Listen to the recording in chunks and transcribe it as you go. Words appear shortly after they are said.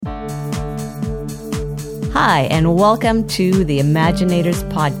Hi, and welcome to the Imaginators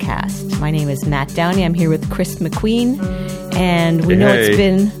Podcast. My name is Matt Downey. I'm here with Chris McQueen, and we know it's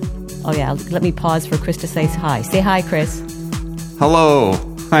been... Oh, yeah, let me pause for Chris to say hi. Say hi, Chris. Hello.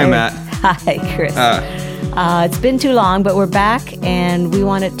 Hi, Matt. Hi, Chris. It's been too long, but we're back, and we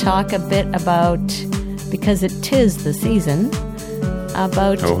want to talk a bit about, because it 'tis the season,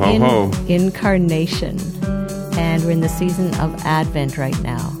 about incarnation. And we're in the season of Advent right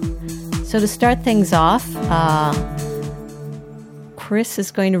now. So to start things off, Chris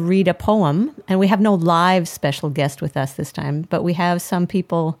is going to read a poem, and we have no live special guest with us this time, but we have some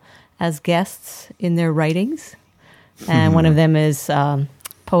people as guests in their writings. And one of them is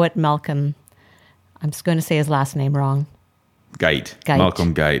poet Malcolm. I'm just going to say his last name wrong. Geit.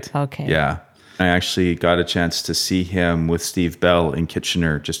 Malcolm Geit. Okay. Yeah. I actually got a chance to see him with Steve Bell in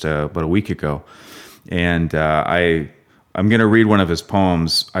Kitchener just about a week ago. And I'm going to read one of his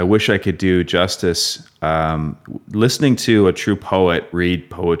poems. I wish I could do justice. Listening to a true poet read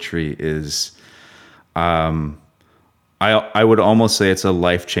poetry is, I would almost say it's a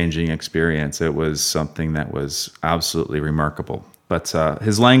life-changing experience. It was something that was absolutely remarkable. But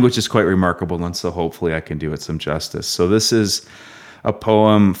his language is quite remarkable, and so hopefully I can do it some justice. So this is a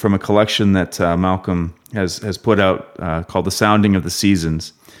poem from a collection that Malcolm has put out called The Sounding of the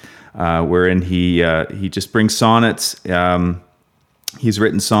Seasons, wherein he just brings sonnets. He's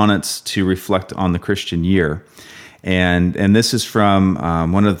written sonnets to reflect on the Christian year. And this is from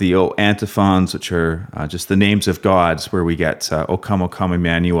one of the antiphons, which are just the names of gods, where we get O come,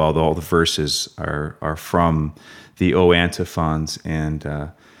 Emmanuel. All the verses are from the O antiphons.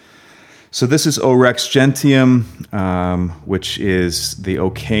 And so this is O Rex Gentium, which is the O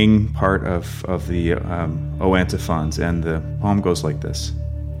King part of the O antiphons. And the poem goes like this.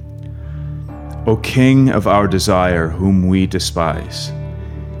 O King of our desire, whom we despise,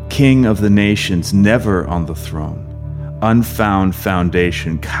 King of the nations, never on the throne, unfound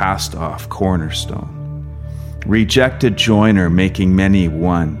foundation, cast off cornerstone, rejected joiner, making many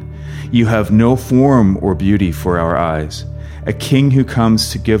one. You have no form or beauty for our eyes, a king who comes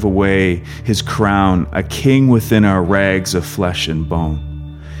to give away his crown, a king within our rags of flesh and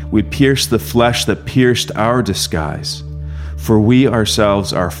bone. We pierce the flesh that pierced our disguise, for we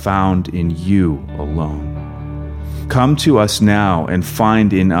ourselves are found in you alone. Come to us now and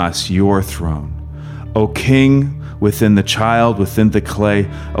find in us your throne, O King within the child, within the clay,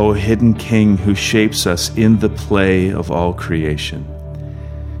 O hidden King who shapes us in the play of all creation.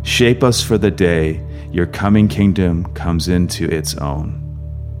 Shape us for the day your coming kingdom comes into its own.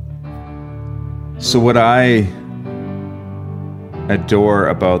 So what I adore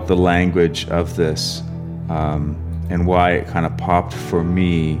about the language of this, and why it kind of popped for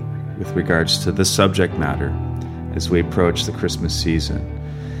me with regards to the subject matter as we approach the Christmas season,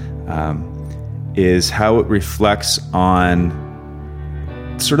 is how it reflects on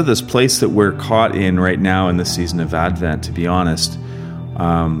sort of this place that we're caught in right now in the season of Advent. To be honest,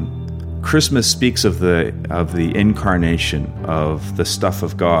 Christmas speaks of the incarnation of the stuff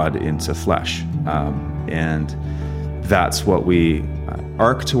of God into flesh, and that's what we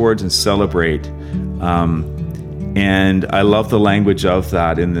arc towards and celebrate. And I love the language of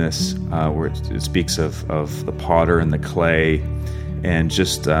that in this, where it speaks of the potter and the clay, and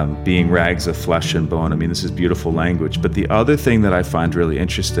just being rags of flesh and bone. I mean, this is beautiful language. But the other thing that I find really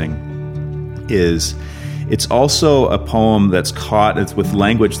interesting is it's also a poem it's with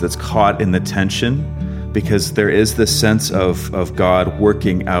language that's caught in the tension, because there is this sense of God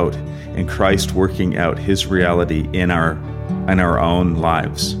working out and Christ working out his reality in our own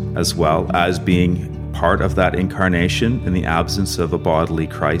lives, as well as being part of that incarnation in the absence of a bodily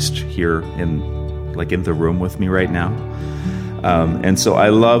Christ here in the room with me right now. And so I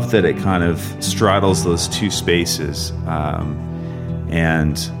love that it kind of straddles those two spaces.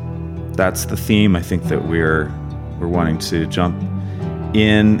 And that's the theme, I think, that we're wanting to jump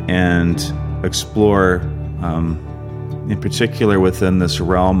in and explore, in particular within this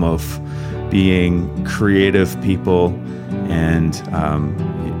realm of being creative people, and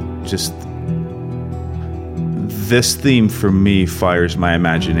just this theme for me fires my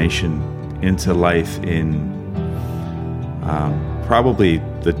imagination into life in probably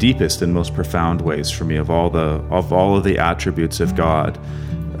the deepest and most profound ways for me of all of the attributes of God.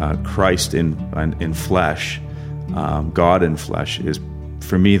 Christ in flesh, God in flesh, is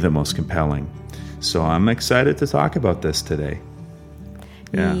for me the most compelling. So I'm excited to talk about this today.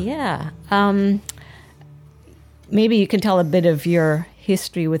 Yeah. Maybe you can tell a bit of your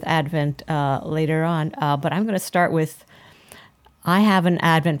history with Advent later on, but I'm going to start with, I have an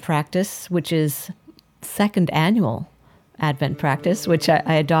Advent practice, which is second annual, Advent practice, which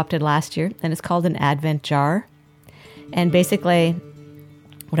I adopted last year, and it's called an Advent jar. And basically,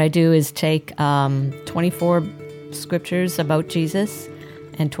 what I do is take 24 scriptures about Jesus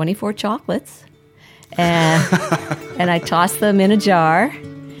and 24 chocolates, and I toss them in a jar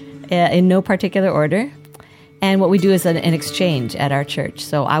in no particular order. And what we do is an exchange at our church.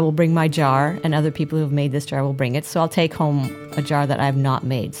 So I will bring my jar, and other people who have made this jar will bring it. So I'll take home a jar that I've not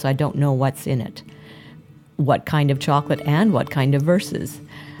made, so I don't know what's in it, what kind of chocolate and what kind of verses.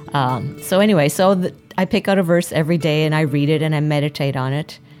 I pick out a verse every day, and I read it, and I meditate on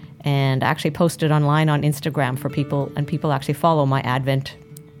it, and actually post it online on Instagram for people, and people actually follow my Advent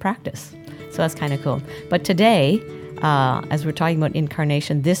practice. So that's kind of cool. But today, as we're talking about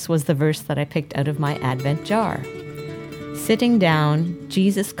incarnation, this was the verse that I picked out of my Advent jar. Sitting down,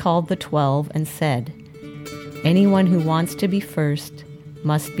 Jesus called the 12 and said, "Anyone who wants to be first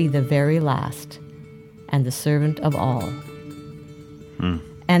must be the very last and the servant of all."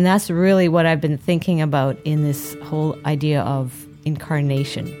 And that's really what I've been thinking about in this whole idea of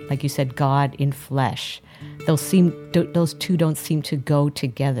incarnation. Like you said, God in flesh. Those two don't seem to go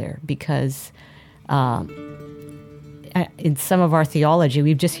together because in some of our theology,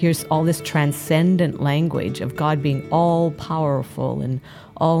 we just hear all this transcendent language of God being all-powerful and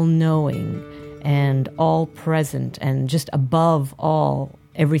all-knowing and all-present and just above all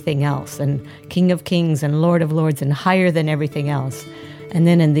everything else, and King of Kings and Lord of Lords and higher than everything else. And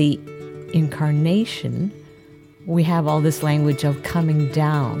then in the incarnation, we have all this language of coming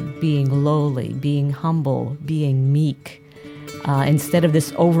down, being lowly, being humble, being meek. Instead of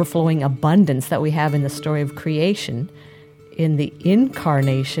this overflowing abundance that we have in the story of creation, in the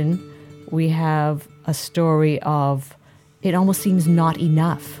incarnation, we have a story of it almost seems not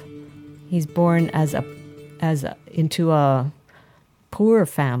enough. He's born into a poor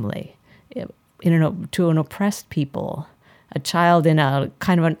family, to an oppressed people, a child in a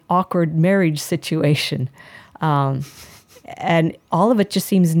kind of an awkward marriage situation. And all of it just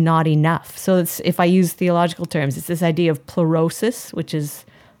seems not enough. So if I use theological terms, it's this idea of pleurosis, which is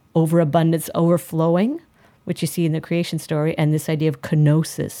overabundance, overflowing, which you see in the creation story, and this idea of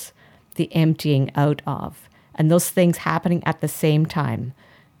kenosis, the emptying out of. And those things happening at the same time.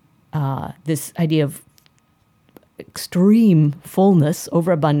 This idea of extreme fullness,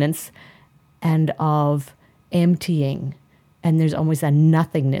 overabundance, and of emptying. And there's always a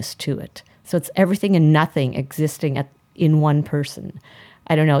nothingness to it. So it's everything and nothing existing in one person.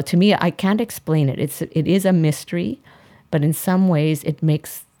 I don't know. To me, I can't explain it. It is a mystery, but in some ways it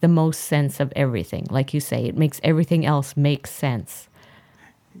makes the most sense of everything. Like you say, it makes everything else make sense.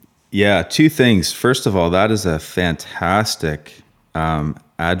 Yeah, two things. First of all, that is a fantastic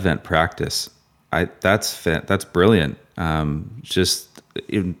Advent practice. That's brilliant. Just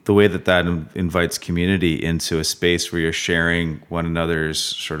in the way that invites community into a space where you're sharing one another's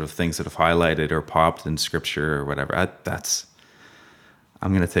sort of things that have highlighted or popped in scripture or whatever. I'm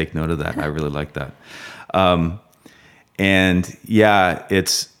going to take note of that. I really like that. And yeah,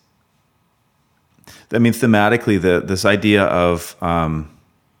 thematically, this idea of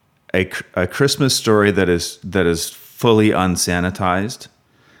a Christmas story that is fully unsanitized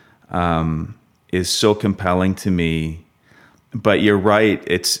is so compelling to me. But you're right;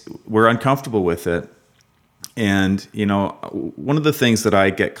 we're uncomfortable with it, and one of the things that I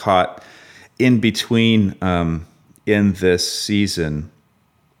get caught in between in this season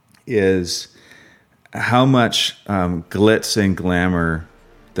is how much glitz and glamour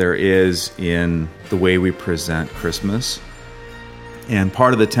there is in the way we present Christmas. And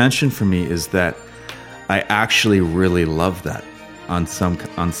part of the tension for me is that I actually really love that on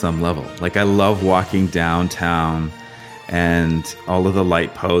some level. Like, I love walking downtown and all of the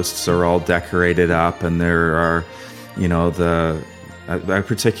light posts are all decorated up, and there are, I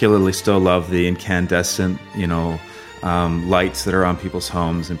particularly still love the incandescent, lights that are on people's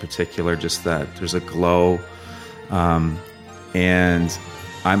homes in particular, just that there's a glow. And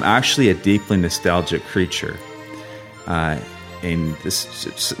I'm actually a deeply nostalgic creature. And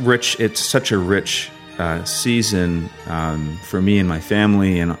it's such a rich season for me and my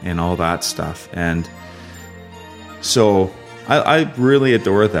family and all that stuff. And so I really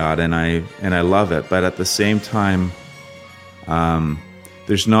adore that, and I love it. But at the same time,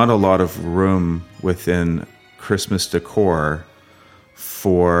 there's not a lot of room within Christmas decor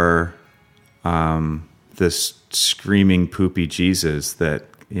for this screaming poopy Jesus that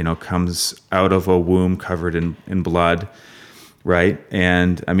comes out of a womb covered in blood, right?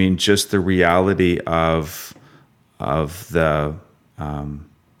 And I mean, just the reality of the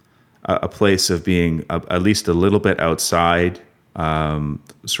a place of being at least a little bit outside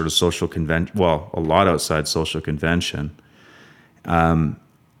sort of social convention, well, a lot outside social convention,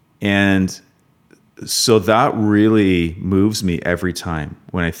 And so that really moves me every time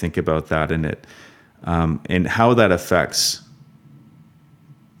when I think about that in it, and how that affects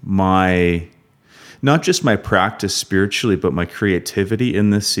not just my practice spiritually, but my creativity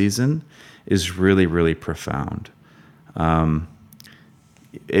in this season is really, really profound.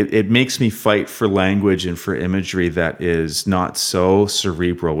 It makes me fight for language and for imagery that is not so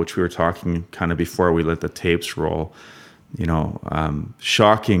cerebral, which we were talking kind of before we let the tapes roll.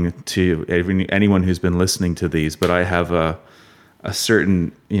 Shocking to anyone who's been listening to these, but I have a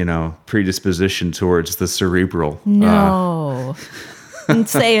certain, predisposition towards the cerebral. No. And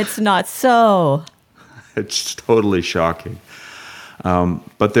say it's not so. It's totally shocking.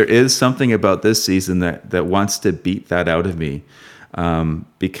 But there is something about this season that wants to beat that out of me,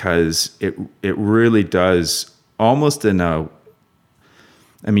 because it really does almost I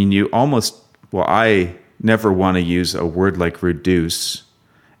never want to use a word like reduce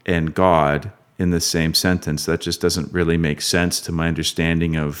and God in the same sentence. That just doesn't really make sense to my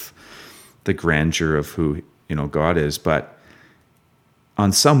understanding of the grandeur of who, God is. But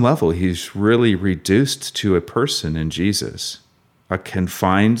on some level, he's really reduced to a person in Jesus, a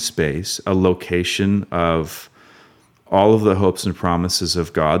confined space, a location of all of the hopes and promises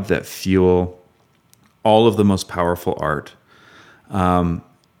of God that fuel all of the most powerful art.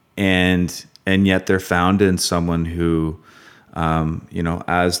 And yet they're found in someone who,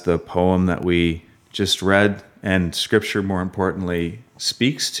 as the poem that we just read and Scripture, more importantly,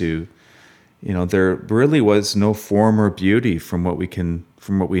 speaks to, there really was no form or beauty from what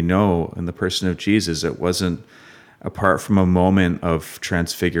we know in the person of Jesus. It wasn't apart from a moment of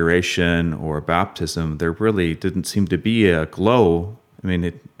transfiguration or baptism. There really didn't seem to be a glow. I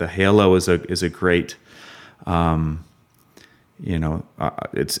mean, the halo is a great.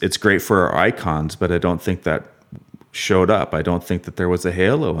 It's great for our icons, but I don't think that showed up. I don't think that there was a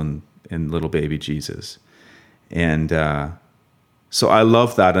halo in little baby Jesus. And so I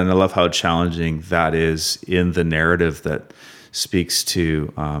love that, and I love how challenging that is in the narrative that speaks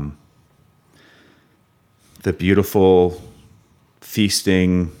to the beautiful,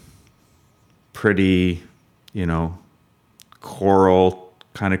 feasting, pretty, choral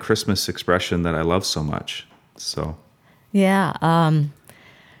kind of Christmas expression that I love so much. So... Yeah.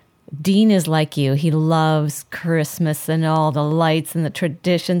 Dean is like you. He loves Christmas and all the lights and the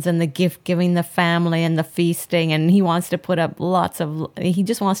traditions and the gift giving, the family and the feasting. And he wants to put up he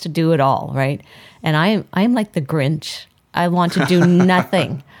just wants to do it all, right? And I'm like the Grinch. I want to do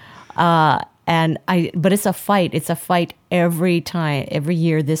nothing. But it's a fight. It's a fight every time, every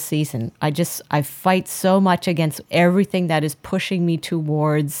year this season. I fight so much against everything that is pushing me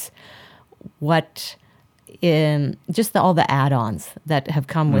towards what... in just all the add-ons that have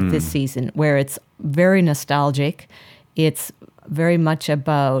come with this season, where it's very nostalgic. It's very much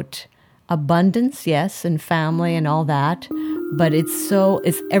about abundance, yes, and family and all that. But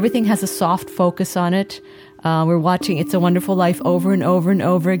everything has a soft focus on it. We're watching It's a Wonderful Life over and over and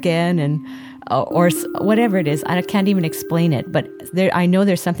over again, and or whatever it is. I can't even explain it. But I know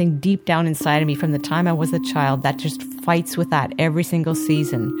there's something deep down inside of me from the time I was a child that just fights with that every single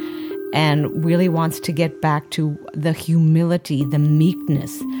season, and really wants to get back to the humility, the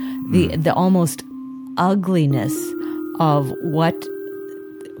meekness, the almost ugliness of what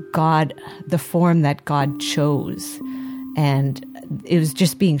God, the form that God chose. And it was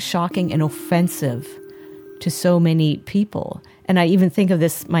just being shocking and offensive to so many people. And I even think of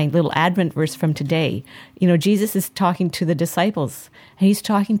this, my little Advent verse from today. Jesus is talking to the disciples, and he's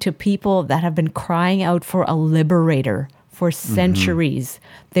talking to people that have been crying out for a liberator for centuries.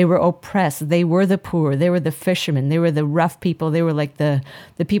 They were oppressed. They were the poor. They were the fishermen. They were the rough people. They were like the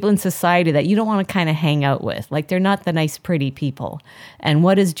people in society that you don't want to kind of hang out with. Like, they're not the nice, pretty people. And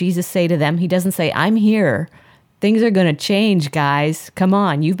what does Jesus say to them? He doesn't say, I'm here. Things are going to change, guys. Come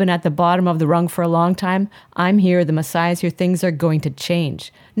on. You've been at the bottom of the rung for a long time. I'm here. The Messiah's here. Things are going to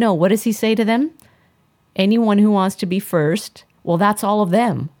change. No, what does he say to them? Anyone who wants to be first, well, that's all of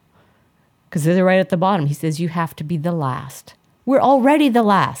them. Because they're right at the bottom. He says, you have to be the last. We're already the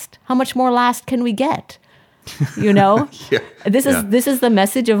last. How much more last can we get? Yeah. This is the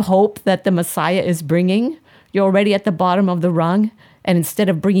message of hope that the Messiah is bringing. You're already at the bottom of the rung. And instead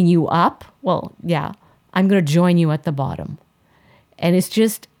of bringing you up, well, yeah, I'm going to join you at the bottom. And it's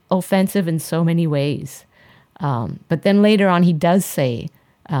just offensive in so many ways. But then later on, he does say,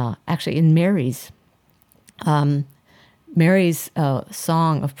 actually in Mary's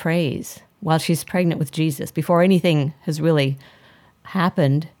song of praise, while she's pregnant with Jesus, before anything has really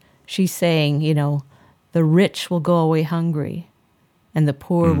happened, she's saying, the rich will go away hungry and the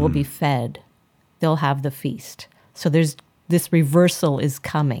poor will be fed. They'll have the feast. So there's this reversal is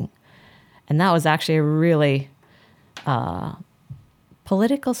coming. And that was actually a really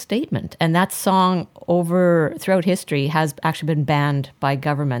political statement. And that song throughout history has actually been banned by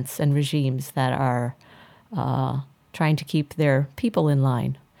governments and regimes that are trying to keep their people in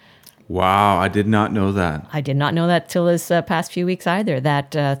line. Wow, I did not know that. I did not know that till this past few weeks either,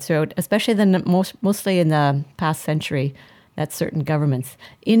 that throughout, especially mostly in the past century, that certain governments.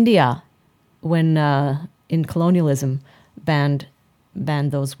 India, when in colonialism, banned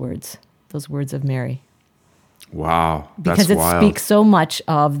those words of Mary. Wow, because it wild. Speaks so much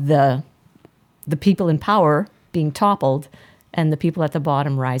of the people in power being toppled and the people at the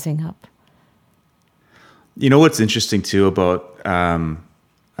bottom rising up. You know what's interesting too about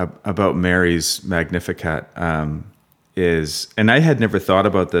Mary's Magnificat is, and I had never thought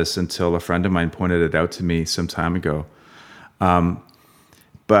about this until a friend of mine pointed it out to me some time ago.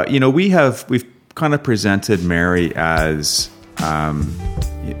 But we've kind of presented Mary as,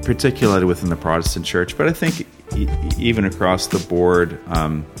 particularly within the Protestant church, but I think even across the board,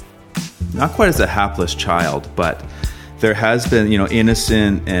 not quite as a hapless child, but there has been,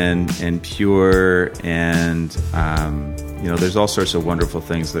 innocent and pure, and there's all sorts of wonderful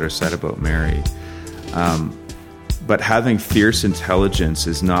things that are said about Mary. But having fierce intelligence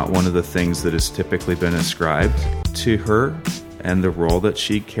is not one of the things that has typically been ascribed to her and the role that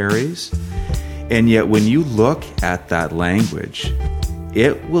she carries. And yet when you look at that language,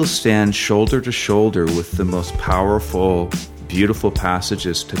 it will stand shoulder to shoulder with the most powerful, beautiful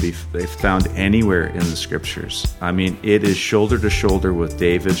passages to be found anywhere in the scriptures. I mean, it is shoulder to shoulder with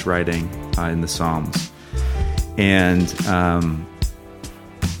David's writing in the Psalms. And,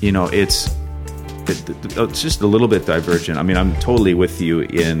 it's just a little bit divergent. I mean, I'm totally with you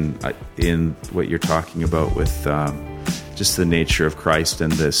in what you're talking about with just the nature of Christ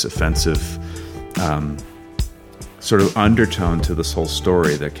and this offensive sort of undertone to this whole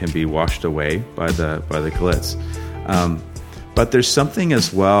story that can be washed away by the glitz. But there's something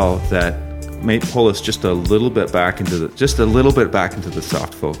as well that may pull us just a little bit back into the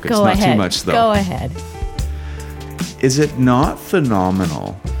soft focus. Go not ahead. Too much though. Go ahead. Is it not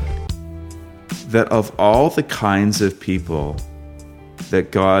phenomenal that of all the kinds of people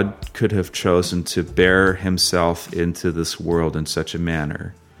that God could have chosen to bear himself into this world in such a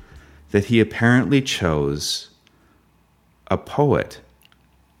manner, that he apparently chose a poet,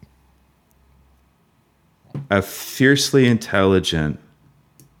 a fiercely intelligent,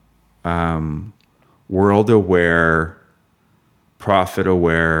 world-aware,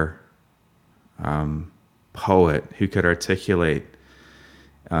 prophet-aware poet who could articulate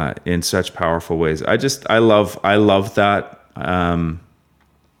in such powerful ways. I love that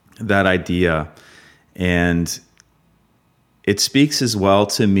that idea, and it speaks as well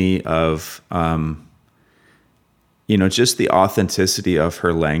to me of just the authenticity of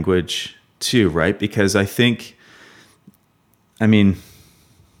her language too, right? Because I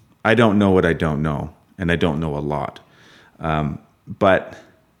don't know what I don't know, and I don't know a lot. But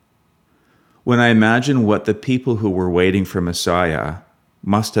when I imagine what the people who were waiting for Messiah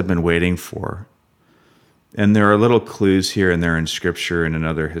must have been waiting for, and there are little clues here and there in Scripture and in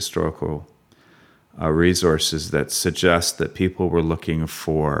other historical resources that suggest that people were looking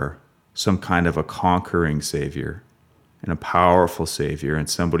for some kind of a conquering Savior and a powerful Savior, and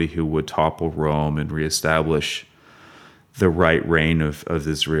somebody who would topple Rome and reestablish the right reign of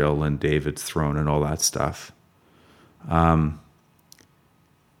Israel and David's throne and all that stuff.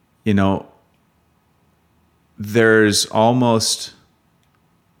 There's almost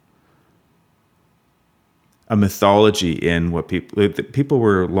a mythology in what people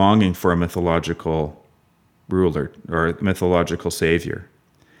were longing for, a mythological ruler or a mythological Savior.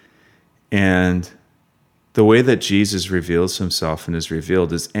 And the way that Jesus reveals himself and is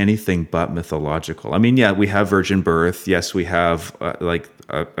revealed is anything but mythological. I mean, yeah, we have virgin birth. Yes, we have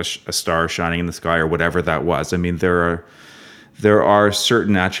a star shining in the sky or whatever that was. I mean, there are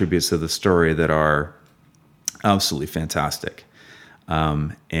certain attributes of the story that are absolutely fantastic.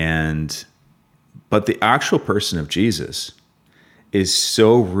 But the actual person of Jesus is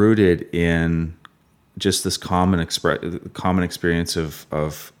so rooted in just this common experience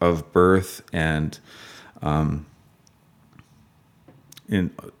of birth and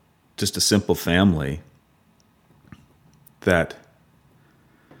in just a simple family that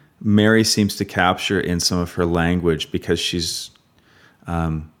Mary seems to capture in some of her language, because she's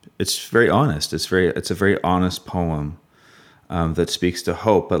it's very honest. It's a very honest poem that speaks to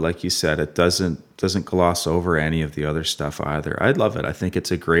hope, but like you said, it doesn't gloss over any of the other stuff either. I love it. I think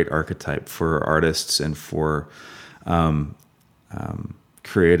it's a great archetype for artists and for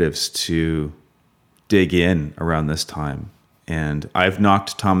creatives to dig in around this time And I've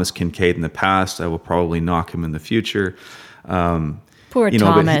knocked Thomas Kincaid in the past. I will probably knock him in the future. Poor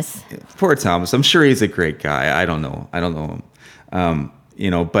Thomas. Poor Thomas. I'm sure he's a great guy. I don't know him.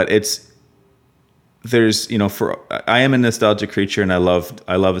 But I am a nostalgia creature, and I love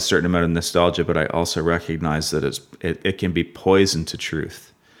a certain amount of nostalgia, but I also recognize that it can be poison to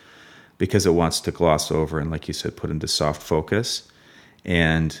truth because it wants to gloss over and, like you said, put into soft focus.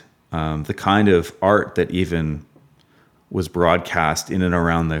 And the kind of art that even was broadcast in and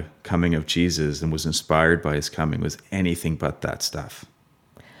around the coming of Jesus and was inspired by his coming was anything but that stuff.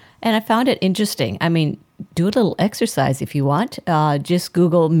 And I found it interesting. I mean, do a little exercise if you want. Just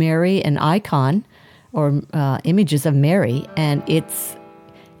Google Mary and icon or images of Mary, and it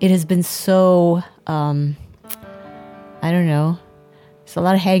has been so, I don't know, there's a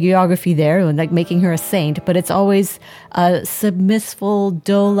lot of hagiography there, like making her a saint, but it's always a submissive,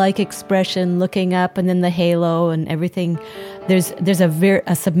 doe-like expression, looking up, and then the halo and everything. There's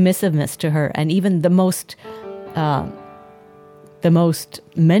a submissiveness to her, and even the most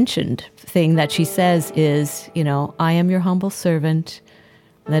mentioned thing that she says is, I am your humble servant.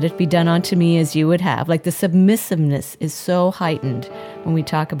 Let it be done unto me as you would have. Like the submissiveness is so heightened when we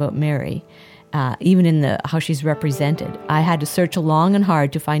talk about Mary. Even in how she's represented. I had to search long and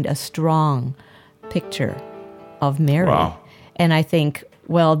hard to find a strong picture of Mary. Wow. And I think,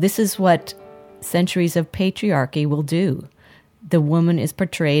 well, this is what centuries of patriarchy will do. The woman is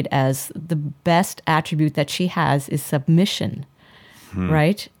portrayed as the best attribute that she has is submission,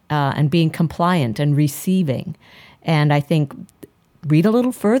 right? And being compliant and receiving. And I think, read a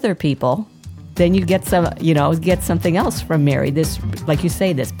little further, people. Then you get get something else from Mary. This, like you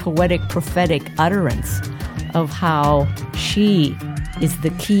say, this poetic, prophetic utterance of how she is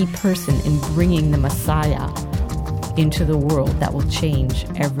the key person in bringing the Messiah into the world that will change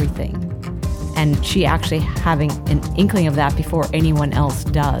everything. And she actually having an inkling of that before anyone else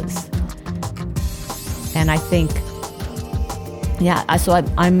does. And I think, so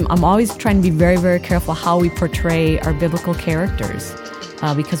I'm always trying to be very, very careful how we portray our biblical characters.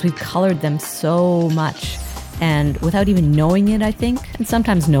 Because we've colored them so much. And without even knowing it, I think, and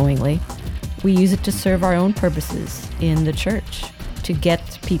sometimes knowingly, we use it to serve our own purposes in the church, to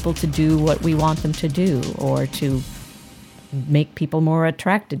get people to do what we want them to do, or to make people more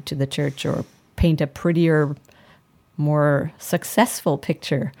attracted to the church, or paint a prettier, more successful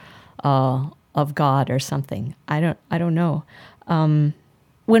picture of God or something. I don't know.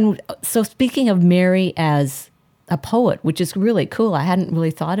 So speaking of Mary as a poet, which is really cool. I hadn't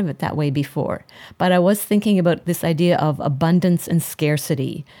really thought of it that way before. But I was thinking about this idea of abundance and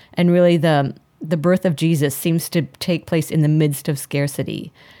scarcity. And really the birth of Jesus seems to take place in the midst of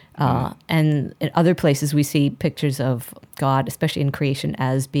scarcity. And in other places we see pictures of God, especially in creation,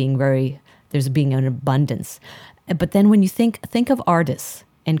 as being there's being an abundance. But then when you think of artists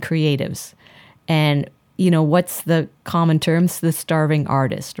and creatives, and what's the common terms? The starving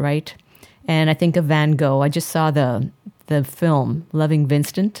artist, right? And I think of Van Gogh. I just saw the film, Loving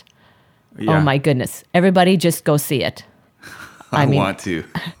Vincent. Yeah. Oh, my goodness. Everybody just go see it. I want to.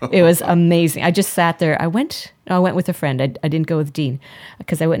 It was amazing. I just sat there. I went with a friend. I didn't go with Dean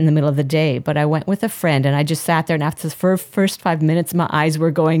because I went in the middle of the day. But I went with a friend, and I just sat there. And after the first 5 minutes, my eyes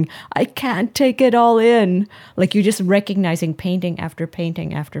were going, I can't take it all in. Like you're just recognizing painting after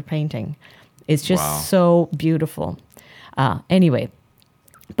painting after painting. It's just so beautiful. Anyway.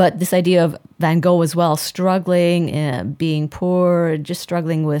 But this idea of Van Gogh as well, struggling, being poor, just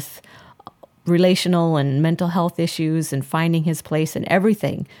struggling with relational and mental health issues and finding his place in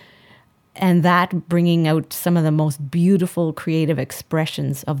everything. And that bringing out some of the most beautiful creative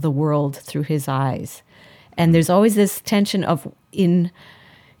expressions of the world through his eyes. And there's always this tension of, in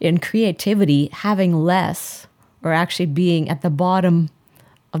creativity, having less or actually being at the bottom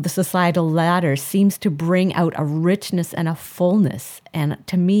of the societal ladder seems to bring out a richness and a fullness. And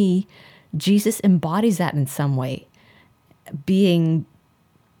to me, Jesus embodies that in some way. Being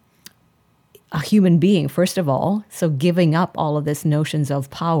a human being, first of all, so giving up all of this notions of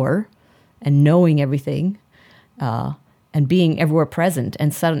power and knowing everything, and being everywhere present,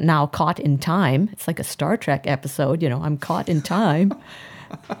 and so now caught in time. It's like a Star Trek episode, I'm caught in time.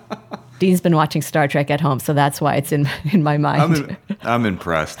 Dean's been watching Star Trek at home, so that's why it's in my mind. I'm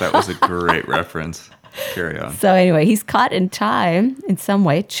impressed. That was a great reference. Carry on. So anyway, he's caught in time in some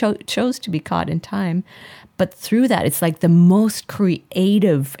way, chose to be caught in time. But through that, it's like the most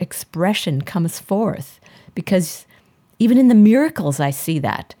creative expression comes forth. Because even in the miracles, I see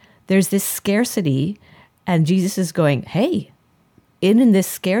that. There's this scarcity, and Jesus is going, hey, in this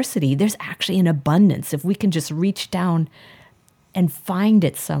scarcity, there's actually an abundance. If we can just reach down and find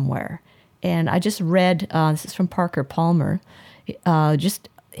it somewhere. And I just read, this is from Parker Palmer, just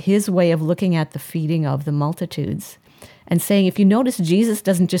his way of looking at the feeding of the multitudes and saying, if you notice, Jesus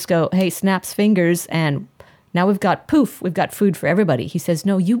doesn't just go, hey, snaps fingers, and now we've got food for everybody. He says,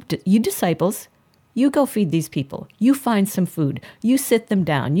 no, you disciples, you go feed these people. You find some food. You sit them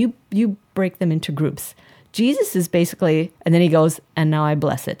down. You break them into groups. Jesus is basically, and then he goes, and now I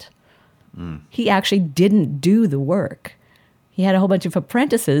bless it. He actually didn't do the work. He had a whole bunch of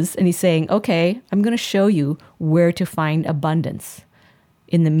apprentices, and he's saying, okay, I'm going to show you where to find abundance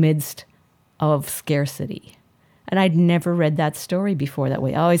in the midst of scarcity. And I'd never read that story before that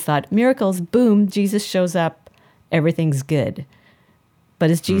way. I always thought, miracles, boom, Jesus shows up, everything's good.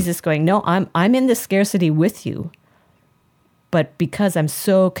 But is Jesus going, no, I'm in the scarcity with you, but because I'm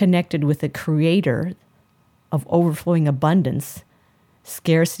so connected with the creator of overflowing abundance,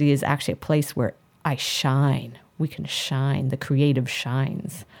 scarcity is actually a place where I shine. We can shine. The creative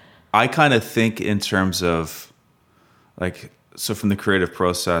shines. I kind of think in terms of, like, so from the creative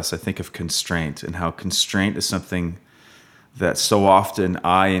process, I think of constraint and how constraint is something that so often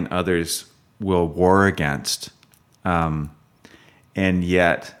I and others will war against. And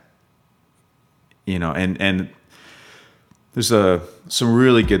yet, and there's some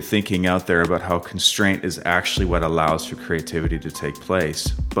really good thinking out there about how constraint is actually what allows for creativity to take place.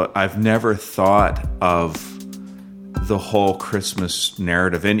 But I've never thought of the whole Christmas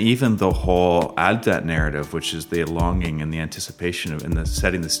narrative and even the whole Advent narrative, which is the longing and the anticipation of and the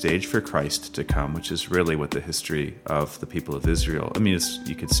setting the stage for Christ to come, which is really what the history of the people of Israel. I mean,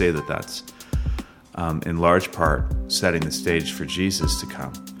 you could say that that's in large part setting the stage for Jesus to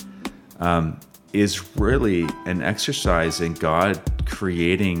come, is really an exercise in God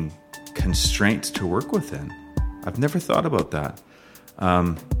creating constraints to work within. I've never thought about that.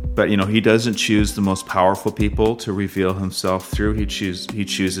 But, he doesn't choose the most powerful people to reveal himself through. He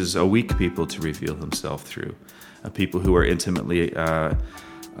chooses a weak people to reveal himself through, people who are intimately,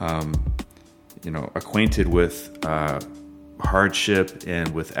 acquainted with hardship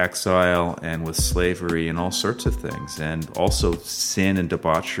and with exile and with slavery and all sorts of things, and also sin and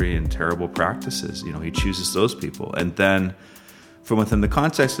debauchery and terrible practices. He chooses those people. And then from within the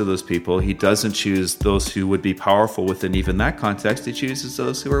context of those people, he doesn't choose those who would be powerful within even that context. He chooses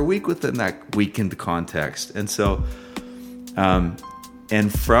those who are weak within that weakened context. And so,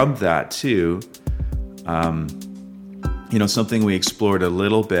 and from that too, something we explored a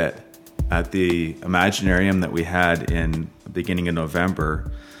little bit at the Imaginarium that we had in the beginning of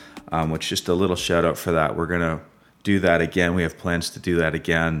November, which just a little shout out for that. We're going to do that again. We have plans to do that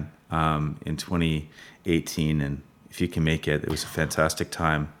again in 2018, and if you can make it, it was a fantastic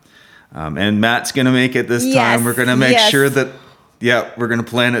time. And Matt's going to make it this time. We're going to make sure that, we're going to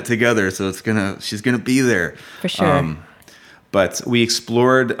plan it together. So she's going to be there. For sure. But we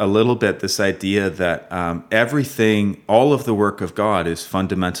explored a little bit this idea that everything, all of the work of God is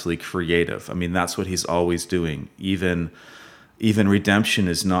fundamentally creative. I mean, that's what he's always doing. Even redemption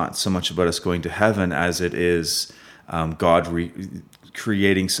is not so much about us going to heaven as it is God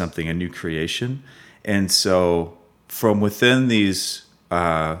creating something, a new creation. And so from within these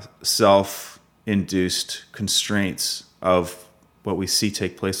self-induced constraints of what we see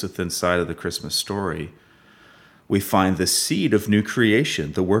take place within inside of the Christmas story, we find the seed of new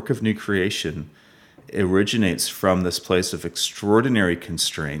creation. The work of new creation originates from this place of extraordinary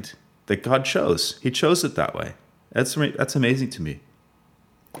constraint that God chose. He chose it that way. That's amazing to me.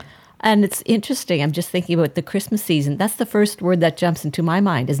 And it's interesting. I'm just thinking about the Christmas season. That's the first word that jumps into my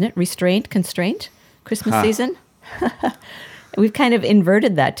mind, isn't it? Restraint, constraint, Christmas season. We've kind of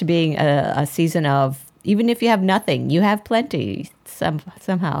inverted that to being a season of, even if you have nothing, you have plenty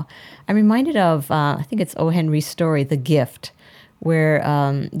somehow. I'm reminded of, I think it's O. Henry's story, The Gift, where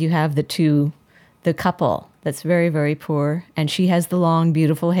you have the couple that's very, very poor, and she has the long,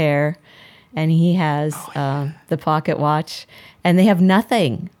 beautiful hair, and he has the pocket watch, and they have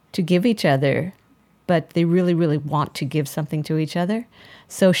nothing to give each other, but they really, really want to give something to each other.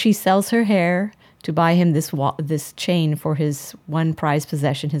 So she sells her hair to buy him this chain for his one prized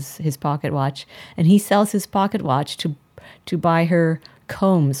possession, his pocket watch, and he sells his pocket watch to buy her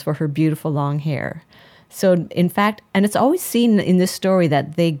combs for her beautiful long hair. So in fact, and it's always seen in this story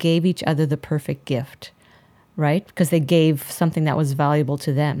that they gave each other the perfect gift, right? Because they gave something that was valuable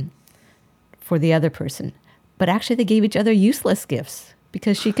to them for the other person. But actually they gave each other useless gifts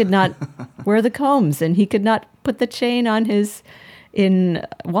because she could not wear the combs and he could not put the chain on his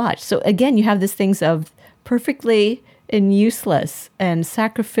watch. So again, you have these things of perfectly and useless and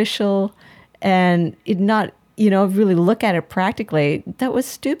sacrificial, and it not, really look at it practically, that was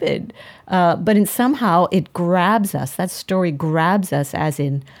stupid. But somehow it grabs us. That story grabs us, as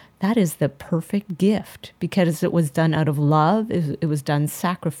in that is the perfect gift, because it was done out of love. It was done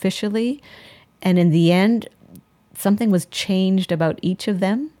sacrificially. And in the end, something was changed about each of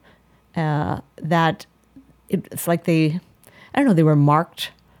them, that it's like they were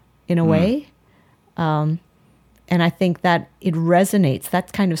marked in a way. And I think that it resonates,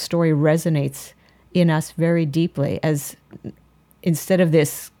 that kind of story resonates in us very deeply, as instead of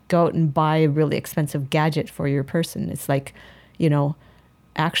this, go out and buy a really expensive gadget for your person. It's like,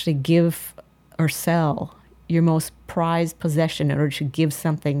 actually give or sell your most prized possession in order to give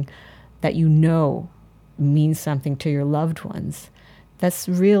something that means something to your loved ones. That's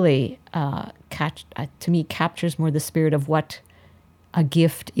really, to me, captures more the spirit of what a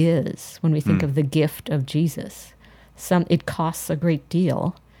gift is when we think of the gift of Jesus. It costs a great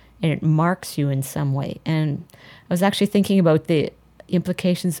deal, and it marks you in some way. And I was actually thinking about the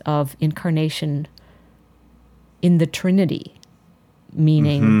implications of incarnation in the Trinity,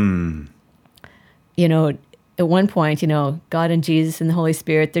 meaning, at one point, God and Jesus and the Holy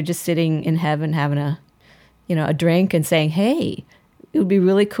Spirit, they're just sitting in heaven having a drink and saying, hey, it would be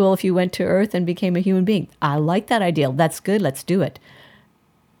really cool if you went to earth and became a human being. I like that idea. That's good. Let's do it.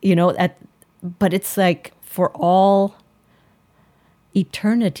 But it's like for all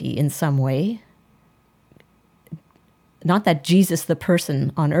eternity in some way, not that Jesus, the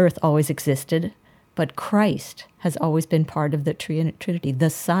person on earth, always existed, but Christ has always been part of the Trinity. The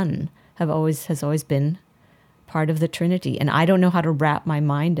Son has always been part of the Trinity. And I don't know how to wrap my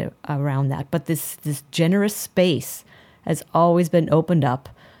mind around that, but this generous space has always been opened up,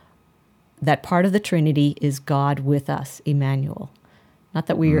 that part of the Trinity is God with us, Emmanuel. Not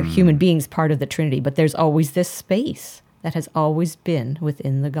that we are human beings part of the Trinity, but there's always this space that has always been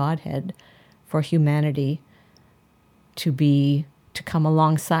within the Godhead for humanity to come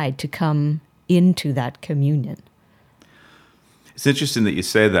alongside, to come into that communion. It's interesting that you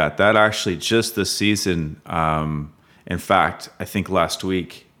say that. That actually, just this season, in fact, I think last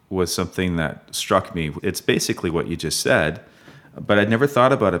week was something that struck me. It's basically what you just said, but I'd never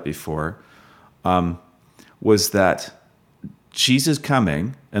thought about it before, was that Jesus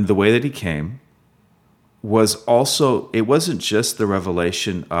coming and the way that he came was also, it wasn't just the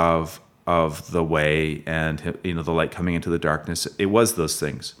revelation of the way and the light coming into the darkness. It was those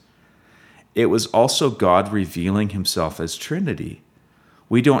things. It was also God revealing himself as Trinity.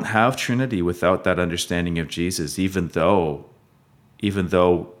 We don't have Trinity without that understanding of Jesus, even though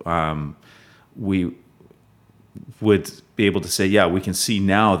we would be able to say, yeah, we can see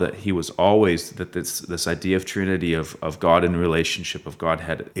now that he was always, that this idea of Trinity, of God in relationship, of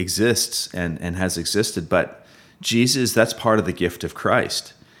Godhead exists and has existed. But Jesus, that's part of the gift of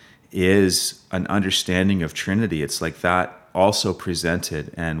Christ, is an understanding of Trinity. It's like that also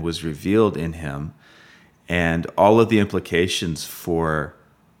presented and was revealed in him, and all of the implications for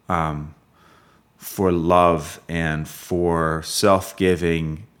love and for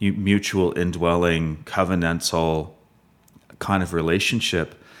self-giving, mutual indwelling, covenantal kind of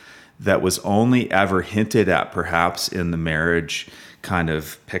relationship that was only ever hinted at perhaps in the marriage kind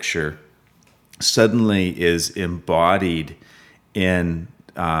of picture, suddenly is embodied in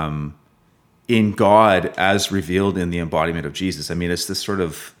God as revealed in the embodiment of Jesus. I mean, it's this sort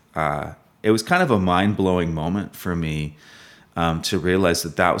of, it was kind of a mind-blowing moment for me to realize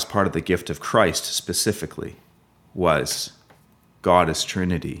that was part of the gift of Christ specifically, was God as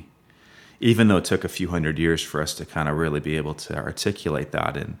Trinity, even though it took a few hundred years for us to kind of really be able to articulate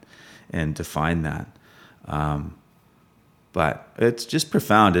that and define that. But it's just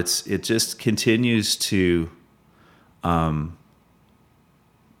profound. It just continues to,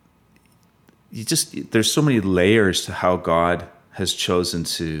 there's so many layers to how God has chosen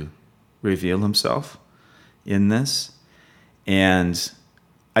to reveal himself in this. And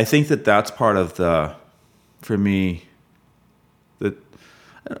I think that that's part of for me, the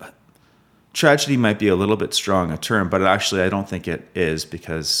tragedy might be a little bit strong a term, but actually I don't think it is,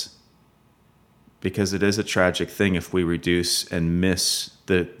 because it is a tragic thing if we reduce and miss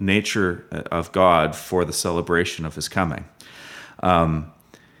the nature of God for the celebration of his coming.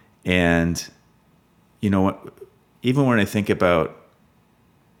 And, even when I think about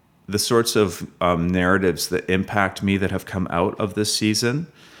the sorts of narratives that impact me that have come out of this season,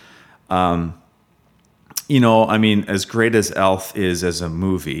 I mean, as great as Elf is as a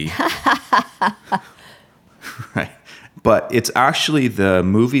movie, right? But it's actually the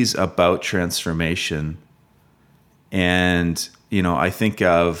movies about transformation. And, I think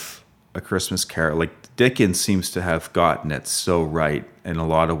of A Christmas Carol, like Dickens seems to have gotten it so right in a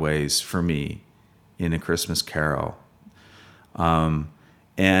lot of ways for me in A Christmas Carol. And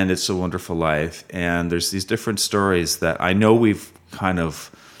It's a Wonderful Life. And there's these different stories that I know we've kind of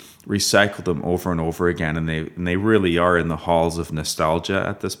recycle them over and over again, and they really are in the halls of nostalgia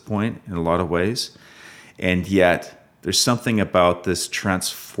at this point in a lot of ways. And yet there's something about this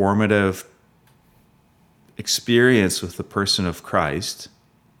transformative experience with the person of Christ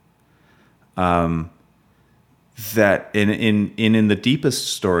that in the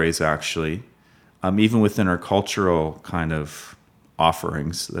deepest stories, actually, even within our cultural kind of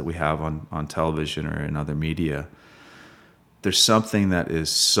offerings that we have on television or in other media, there's something that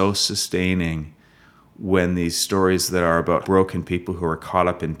is so sustaining when these stories that are about broken people who are caught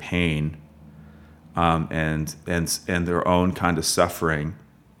up in pain and their own kind of suffering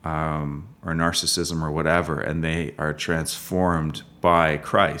or narcissism or whatever, and they are transformed by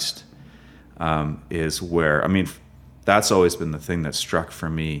Christ, is where, I mean, that's always been the thing that struck for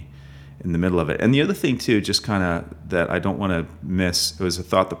me in the middle of it. And the other thing too, just kind of that I don't want to miss, it was a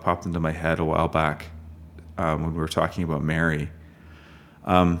thought that popped into my head a while back when we were talking about Mary.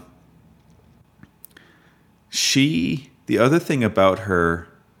 The other thing about her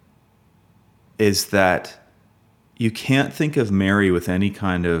is that you can't think of Mary with any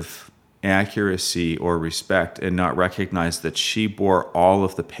kind of accuracy or respect and not recognize that she bore all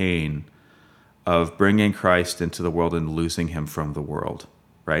of the pain of bringing Christ into the world and losing him from the world,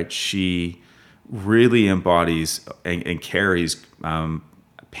 right? She really embodies and carries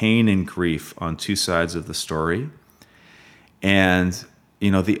pain and grief on two sides of the story. And,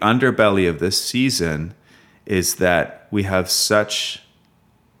 you know, the underbelly of this season is that we have such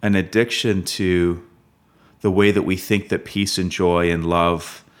an addiction to the way that we think that peace and joy and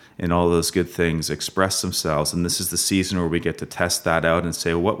love and all those good things express themselves. And this is the season where we get to test that out and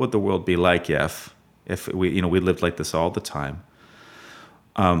say, what would the world be like if we, you know, we lived like this all the time?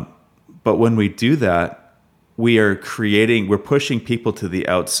 But when we do that, we're pushing people to the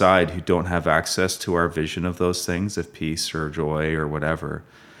outside who don't have access to our vision of those things, of peace or joy or whatever.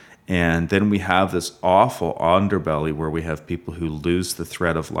 And then we have this awful underbelly where we have people who lose the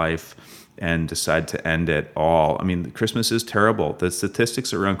thread of life and decide to end it all. I mean, Christmas is terrible. The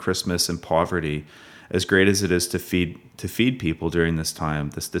statistics around Christmas and poverty, as great as it is to feed people during this time,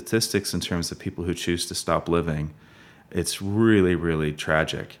 the statistics in terms of people who choose to stop living, it's really, really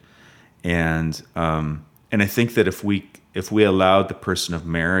tragic. And I think that if we allowed the person of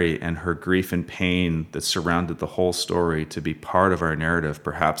Mary and her grief and pain that surrounded the whole story to be part of our narrative,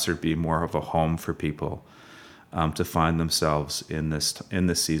 perhaps there'd be more of a home for people to find themselves in this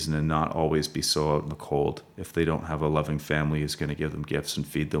season and not always be so out in the cold if they don't have a loving family who's going to give them gifts and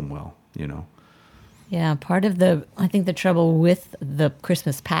feed them well, you know? Yeah, I think the trouble with the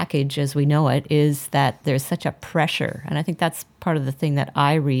Christmas package as we know it is that there's such a pressure. And I think that's part of the thing that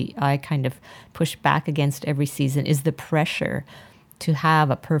I kind of push back against every season is the pressure to have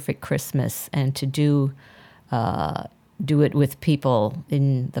a perfect Christmas and to do it with people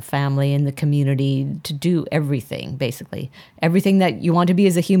in the family, in the community, to do everything, basically. Everything that you want to be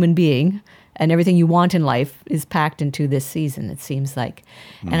as a human being and everything you want in life is packed into this season, it seems like.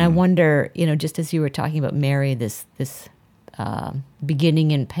 Mm-hmm. And I wonder, you know, just as you were talking about Mary, this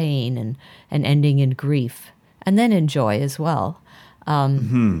beginning in pain and ending in grief, and then in joy as well.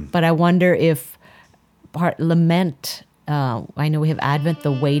 But I wonder if lament, I know we have Advent,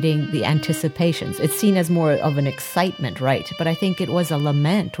 the waiting, the anticipations. It's seen as more of an excitement, right? But I think it was a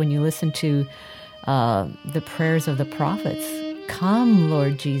lament when you listen to the prayers of the prophets. Come,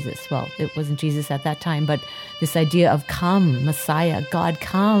 Lord Jesus. Well, it wasn't Jesus at that time, but this idea of come, Messiah, God,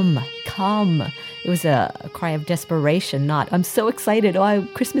 come. It was a cry of desperation, not, I'm so excited,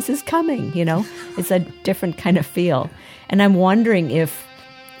 Christmas is coming, you know? It's a different kind of feel. And I'm wondering if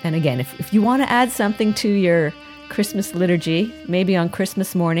you want to add something to your Christmas liturgy, maybe on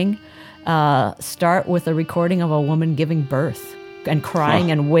Christmas morning, start with a recording of a woman giving birth and crying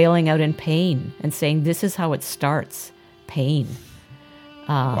and wailing out in pain and saying, this is how it starts. Pain.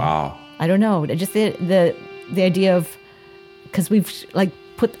 Wow. I don't know. Just the idea of, because we've like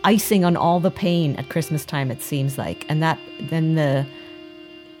put icing on all the pain at Christmas time, it seems like, and that then the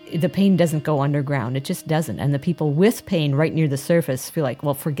pain doesn't go underground. It just doesn't. And the people with pain right near the surface feel like,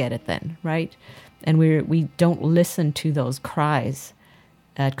 well, forget it then, right? And we don't listen to those cries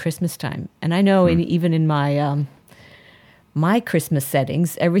at Christmas time. And I know even in my my Christmas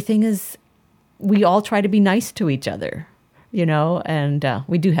settings, everything is, we all try to be nice to each other, you know, and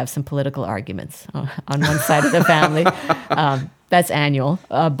we do have some political arguments on one side of the family. That's annual.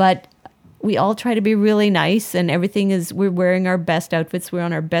 But we all try to be really nice, and everything is, we're wearing our best outfits, we're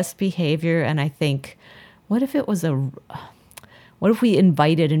on our best behavior. And I think, what if we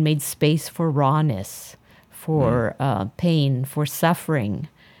invited and made space for rawness, for pain, for suffering?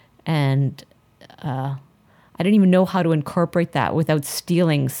 And I I don't even know how to incorporate that without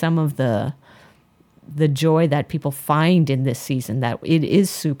stealing some of the joy that people find in this season, that it is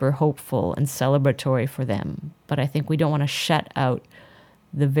super hopeful and celebratory for them. But I think we don't want to shut out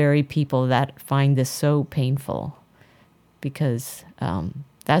the very people that find this so painful, because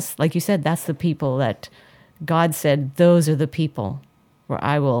that's, like you said, that's the people that God said, those are the people where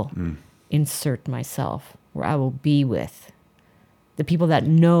I will insert myself, where I will be with. The people that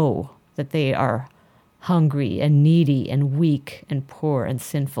know that they are hungry and needy and weak and poor and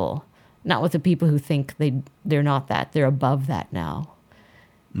sinful. Not with the people who think they're not that. They're above that now.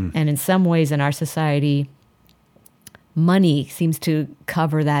 And in some ways in our society, money seems to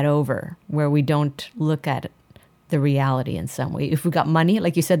cover that over, where we don't look at the reality in some way. If we got money,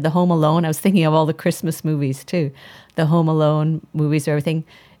 like you said, the Home Alone, I was thinking of all the Christmas movies too. The Home Alone movies, everything.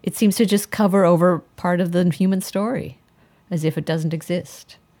 It seems to just cover over part of the human story, as if it doesn't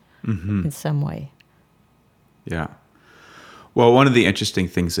exist in some way. Yeah. Well, one of the interesting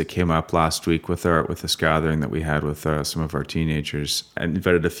things that came up last week with this gathering that we had with some of our teenagers, I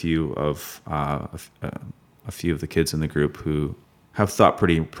invited a few of the kids in the group who have thought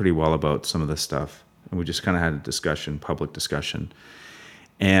pretty well about some of this stuff, and we just kind of had a public discussion.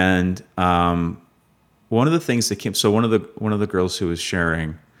 And one of the things that came, so one of the girls who was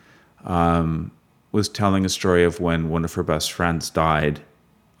sharing was telling a story of when one of her best friends died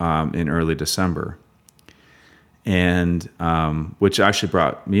in early December. And which actually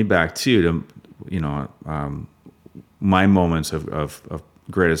brought me back to my moments of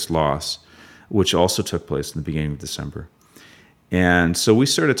greatest loss, which also took place in the beginning of December. And so we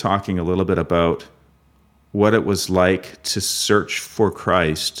started talking a little bit about what it was like to search for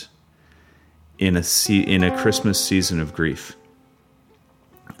Christ in a Christmas season of grief,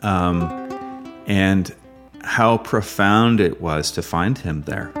 and how profound it was to find him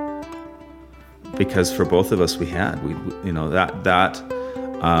there. Because for both of us, it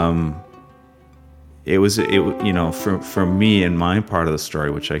was for me in my part of the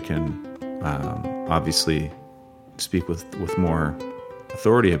story, which I can obviously speak with more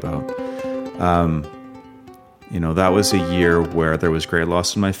authority about. That was a year where there was great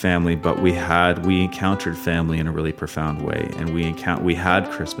loss in my family, but we encountered family in a really profound way, and we had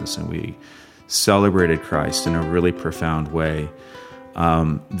Christmas and we celebrated Christ in a really profound way.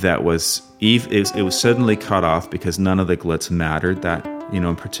 That was it was suddenly cut off because none of the glitz mattered. That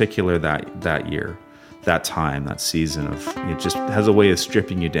in particular that year, that time, that season it just has a way of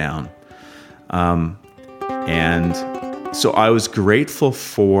stripping you down. And so I was grateful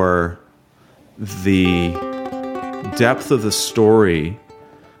for the depth of the story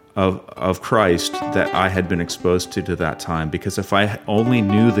of Christ that I had been exposed to that time, because if I only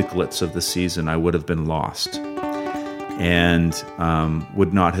knew the glitz of the season, I would have been lost. And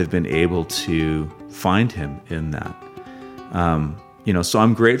would not have been able to find him in that. So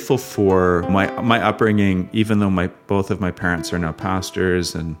I'm grateful for my upbringing, even though both of my parents are now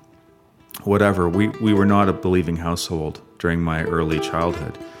pastors and whatever. We were not a believing household during my early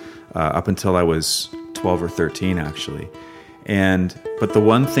childhood, up until I was 12 or 13, actually. But the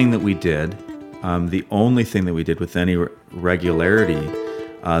one thing that we did, the only thing that we did with any regularity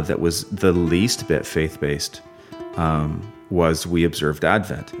that was the least bit faith-based, was we observed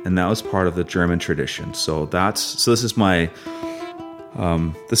Advent, and that was part of the German tradition. So this is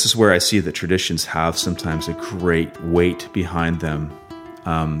where I see that traditions have sometimes a great weight behind them,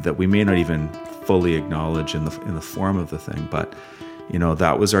 that we may not even fully acknowledge in the form of the thing. But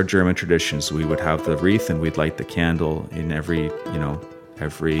that was our German tradition. So we would have the wreath and we'd light the candle in every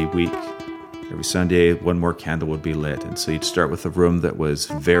week, every Sunday, one more candle would be lit. And so you'd start with a room that was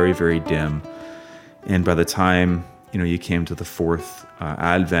very, very dim. And by the time, you came to the fourth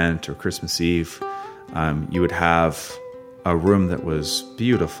Advent or Christmas Eve, you would have a room that was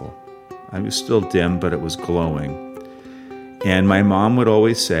beautiful. It was still dim, but it was glowing. And my mom would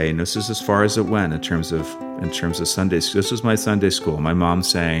always say, and this is as far as it went in terms of Sunday. This was my Sunday school. My mom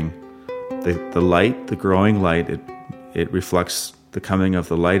saying, the light, the growing light, it reflects the coming of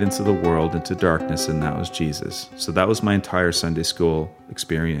the light into the world, into darkness, and that was Jesus. So that was my entire Sunday school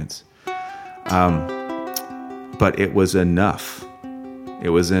experience. But it was enough. It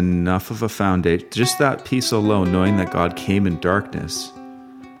was enough of a foundation. Just that piece alone, knowing that God came in darkness,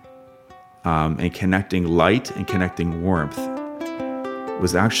 and connecting light and connecting warmth,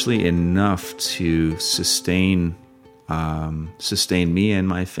 was actually enough to sustain me and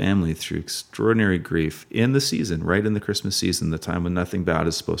my family through extraordinary grief in the season, right in the Christmas season, the time when nothing bad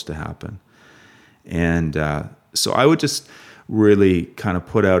is supposed to happen. And so I would just really kind of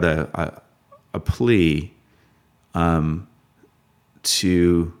put out a plea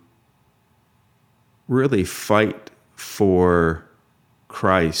to really fight for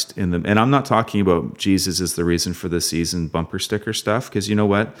Christ in them. And I'm not talking about Jesus is the reason for the season bumper sticker stuff, because you know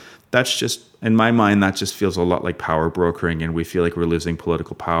what? That's just, in my mind, that just feels a lot like power brokering, and we feel like we're losing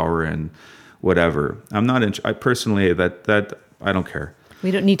political power and whatever. I'm not, I personally, that I don't care.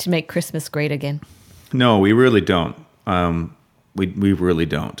 We don't need to make Christmas great again. No, we really don't. We really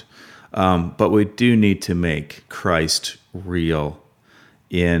don't. But we do need to make Christ real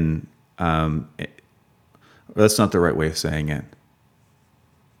in, that's not the right way of saying it.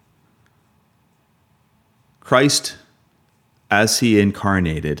 Christ as he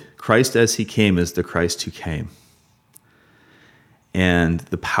incarnated, Christ as he came is the Christ who came. And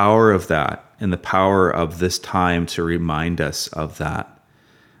the power of that and the power of this time to remind us of that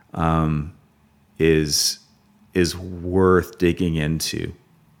is worth digging into.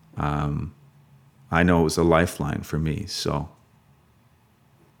 I know it was a lifeline for me. So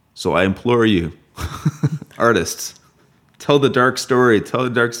I implore you, artists, tell the dark story, tell the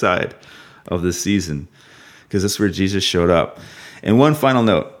dark side of this season, because that's where Jesus showed up. And one final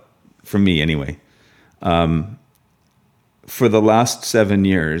note, from me anyway. For the last 7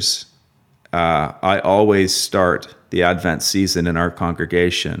 years, I always start the Advent season in our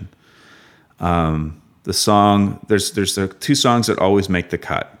congregation. The song, there's two songs that always make the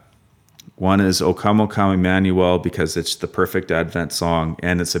cut. One is O Come, Emmanuel, because it's the perfect Advent song,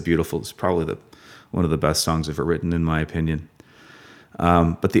 and it's probably one of the best songs ever written, in my opinion.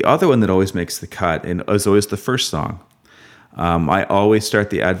 But the other one that always makes the cut, and is always the first song. I always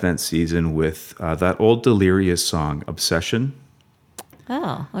start the Advent season with that old Delirious song, Obsession.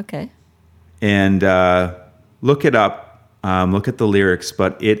 Oh, okay. And look it up, look at the lyrics,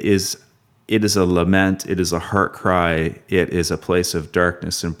 but it is a lament, it is a heart cry, it is a place of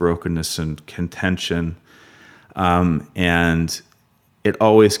darkness and brokenness and contention. And it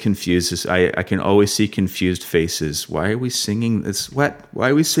always confuses. I can always see confused faces. Why are we singing this? What? Why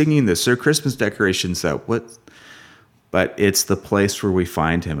are we singing this? There are Christmas decorations out. What? But it's the place where we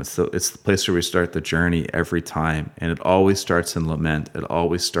find him. It's the place where we start the journey every time. And it always starts in lament. It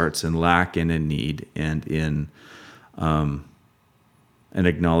always starts in lack and in need and in an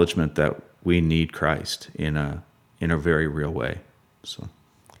acknowledgement that we need Christ in a very real way. So,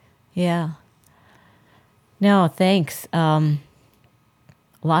 yeah. No, thanks.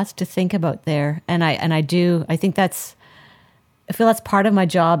 Lots to think about there, and I feel that's part of my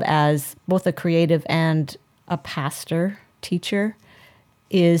job as both a creative and a pastor, teacher,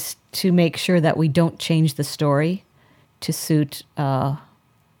 is to make sure that we don't change the story to suit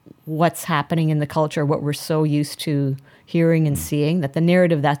what's happening in the culture, what we're so used to hearing and seeing, that the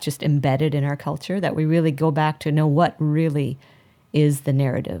narrative that's just embedded in our culture, that we really go back to know what really is the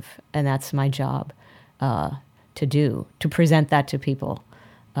narrative. And that's my job to do, to present that to people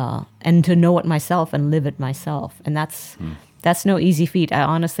and to know it myself and live it myself. And that's no easy feat. I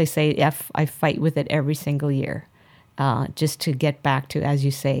honestly say I fight with it every single year just to get back to, as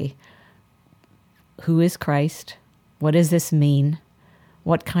you say, who is Christ? What does this mean?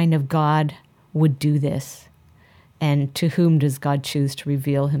 What kind of God would do this? And to whom does God choose to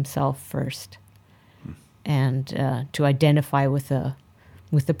reveal himself first? And to identify with the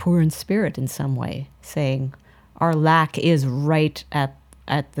poor in spirit in some way, saying our lack is right at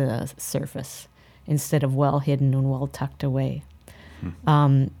the surface instead of well hidden and well tucked away.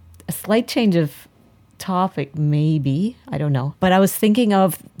 A slight change of topic, maybe, I don't know. But I was thinking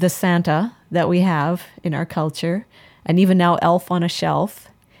of the Santa that we have in our culture, and even now Elf on a Shelf,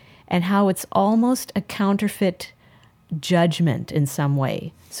 and how it's almost a counterfeit judgment in some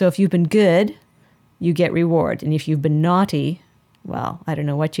way. So if you've been good, you get reward. And if you've been naughty, well, I don't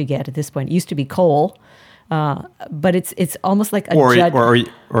know what you get at this point. It used to be coal. But it's almost like a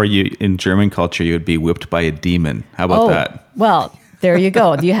or you in German culture you would be whipped by a demon. How about that? Well, there you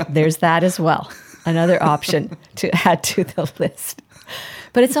go. There's that as well. Another option to add to the list.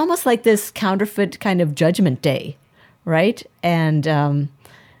 But it's almost like this counterfeit kind of judgment day, right? And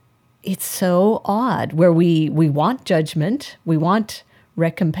it's so odd where we want judgment, we want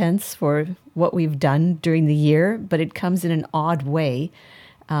recompense for what we've done during the year, but it comes in an odd way,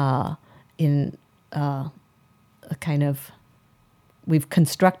 in a kind of, we've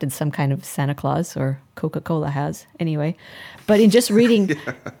constructed some kind of Santa Claus, or Coca-Cola has anyway. But in just reading,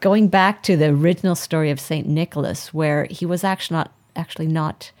 going back to the original story of St. Nicholas, where he was actually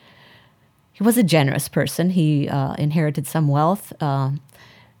not, he was a generous person. He inherited some wealth,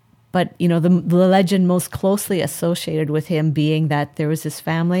 but the legend most closely associated with him being that there was this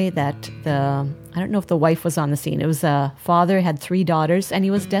family that I don't know if the wife was on the scene. It was a father, had 3 daughters, and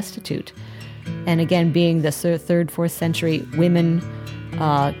he was destitute. And again, being the 3rd, 4th century, women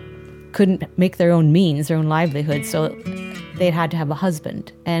couldn't make their own means, their own livelihood, so they had to have a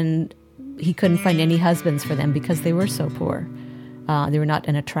husband. And he couldn't find any husbands for them because they were so poor. They were not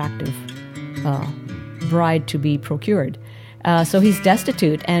an attractive bride to be procured. So he's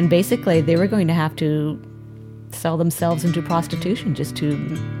destitute, and basically they were going to have to sell themselves into prostitution just to,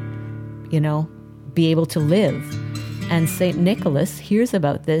 be able to live. And St. Nicholas hears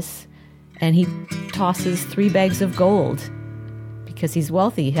about this, and he tosses 3 bags of gold because he's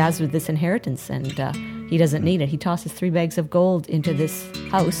wealthy. He has this inheritance, and he doesn't need it. He tosses 3 bags of gold into this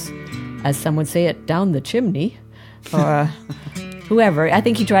house, as some would say it, down the chimney, or whoever. I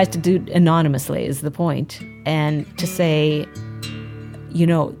think he tries to do it anonymously is the point, and to say,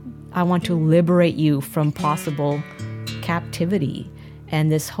 I want to liberate you from possible captivity. And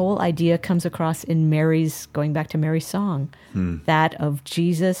this whole idea comes across in going back to Mary's song, that of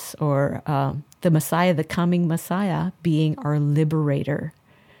Jesus or the Messiah, the coming Messiah, being our liberator.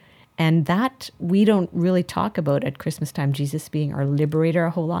 And that we don't really talk about at Christmas time, Jesus being our liberator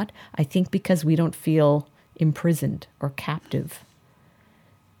a whole lot. I think because we don't feel imprisoned or captive.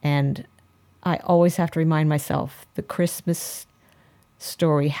 And I always have to remind myself, the Christmas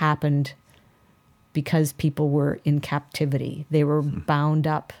story happened because people were in captivity. They were bound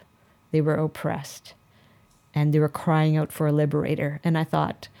up. They were oppressed. And they were crying out for a liberator. And I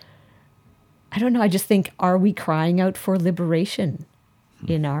thought, I don't know, I just think, are we crying out for liberation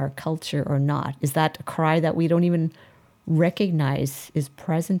in our culture or not? Is that a cry that we don't even recognize is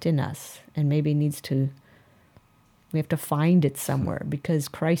present in us and maybe we have to find it somewhere, because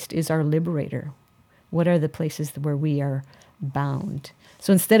Christ is our liberator. What are the places where we are bound?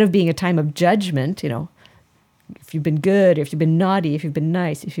 So instead of being a time of judgment, if you've been good, if you've been naughty, if you've been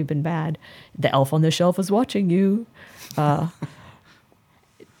nice, if you've been bad, the elf on the shelf is watching you.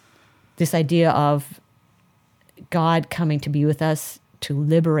 This idea of God coming to be with us to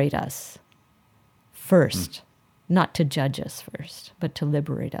liberate us first, not to judge us first, but to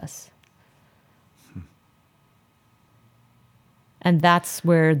liberate us. And that's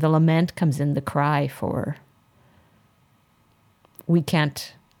where the lament comes in, the cry for we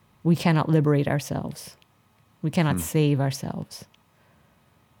cannot liberate ourselves. We cannot save ourselves.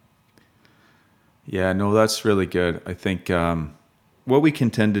 Yeah, no, that's really good. I think what we can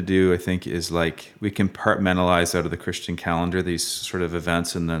tend to do, I think, is we compartmentalize out of the Christian calendar these sort of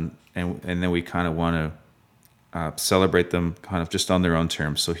events, and then we kind of want to celebrate them kind of just on their own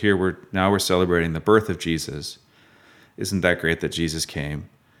terms. So here we're celebrating the birth of Jesus. Isn't that great that Jesus came?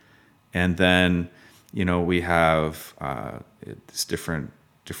 And then, we have these different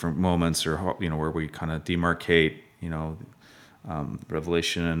moments, or where we kind of demarcate,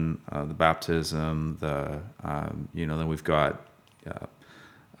 Revelation, the baptism, then we've got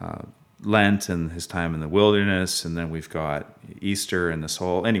Lent and his time in the wilderness, and then we've got Easter and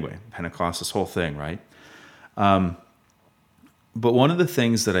Pentecost, this whole thing, right? But one of the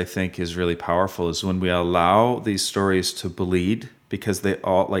things that I think is really powerful is when we allow these stories to bleed, because they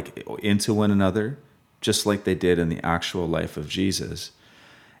all into one another, just like they did in the actual life of Jesus,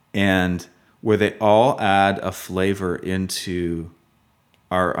 and where they all add a flavor into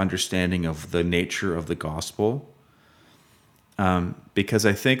our understanding of the nature of the gospel. Because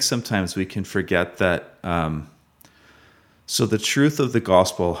I think sometimes we can forget that. So the truth of the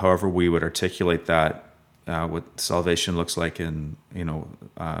gospel, however we would articulate that, what salvation looks like in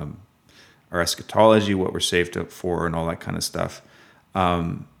our eschatology, what we're saved up for, and all that kind of stuff,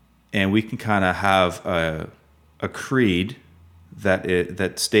 and we can kind of have a creed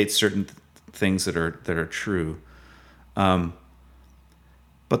that states certain things that are true,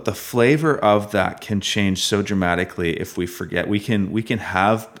 but the flavor of that can change so dramatically if we forget. We can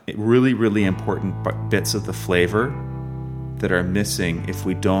have really, really important bits of the flavor that are missing if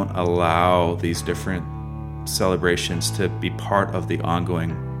we don't allow these different celebrations to be part of the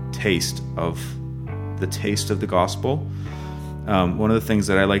ongoing taste of the gospel. One of the things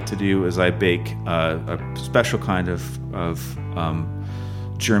that I like to do is I bake a special kind of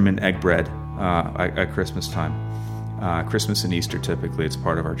German egg bread at Christmas time. Christmas and Easter, typically, it's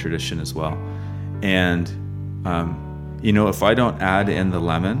part of our tradition as well. And if I don't add in the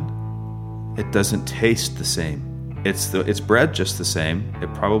lemon, it doesn't taste the same. It's bread just the same.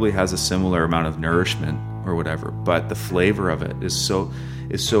 It probably has a similar amount of nourishment or whatever, but the flavor of it is so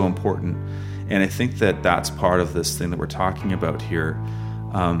important. And I think that that's part of this thing that we're talking about here.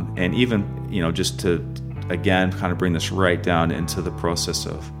 And even, just to, again, kind of bring this right down into the process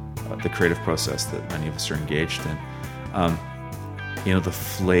of the creative process that many of us are engaged in. The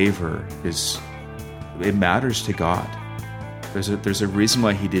flavor it matters to God. There's a reason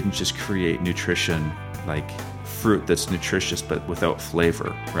why he didn't just create nutrition fruit that's nutritious but without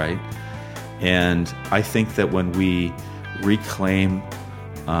flavor, right? And I think that when we reclaim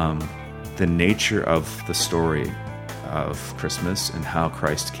the nature of the story of Christmas and how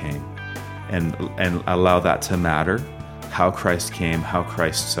Christ came, and allow that to matter, how Christ came, how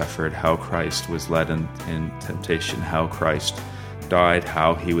Christ suffered, how Christ was led in temptation, how Christ died,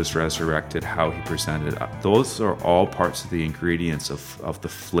 how he was resurrected, how he presented. Those are all parts of the ingredients of the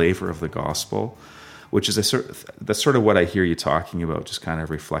flavor of the gospel, which is that's sort of what I hear you talking about, just kind of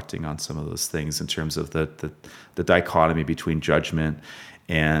reflecting on some of those things in terms of the dichotomy between judgment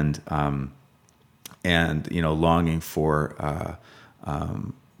and longing for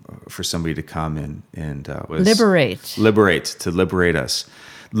somebody to come and liberate us.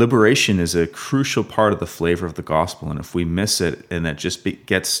 Liberation is a crucial part of the flavor of the gospel, and if we miss it, and it just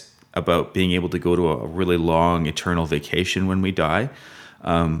gets about being able to go to a really long eternal vacation when we die,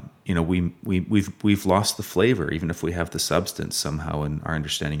 we've lost the flavor, even if we have the substance somehow in our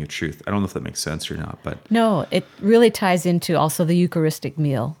understanding of truth. I don't know if that makes sense or not, but no, it really ties into also the Eucharistic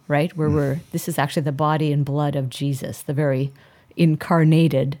meal, right? Where this is actually the body and blood of Jesus, the very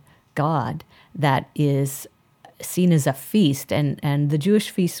incarnated God that is seen as a feast, and the Jewish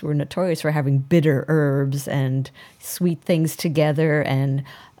feasts were notorious for having bitter herbs and sweet things together, and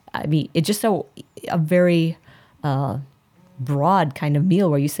I mean it's just a very broad kind of meal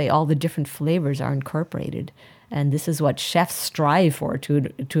where you say all the different flavors are incorporated, and this is what chefs strive for,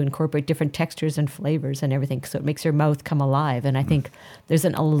 to incorporate different textures and flavors and everything, so it makes your mouth come alive. And I think there's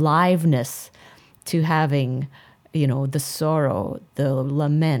an aliveness to having the sorrow, the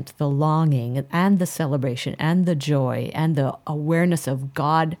lament, the longing, and the celebration, and the joy, and the awareness of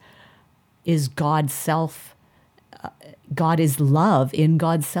God is God's self. God is love in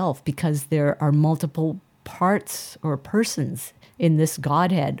God's self, because there are multiple parts or persons in this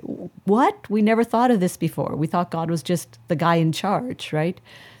Godhead. What? We never thought of this before. We thought God was just the guy in charge, right?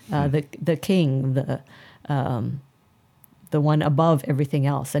 The king, the one above everything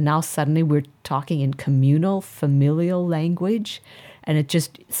else. And now suddenly we're talking in communal, familial language, and it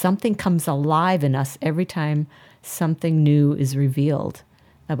just, something comes alive in us every time something new is revealed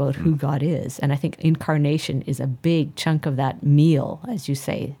about who God is. And I think incarnation is a big chunk of that meal, as you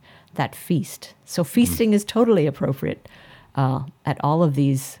say, that feast. So feasting is totally appropriate at all of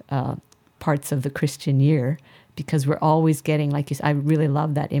these parts of the Christian year, because we're always getting, like you said, I really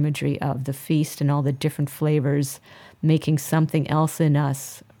love that imagery of the feast and all the different flavors making something else in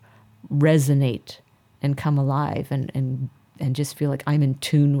us resonate and come alive, and just feel like I'm in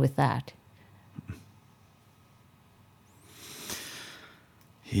tune with that.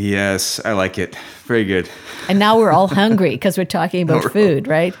 Yes, I like it. Very good. And now we're all hungry because we're talking about food,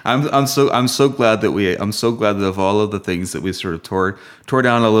 right? I'm so glad that of all of the things that we sort of tore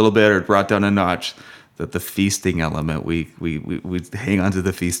down a little bit or brought down a notch, that the feasting element, we hang on to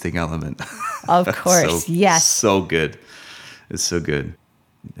the feasting element. Of course, yes. So good. It's so good.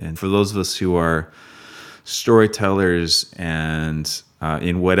 And for those of us who are storytellers, and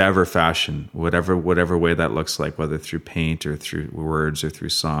in whatever fashion, whatever way that looks like, whether through paint or through words or through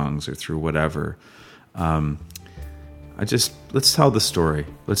songs or through whatever, let's tell the story.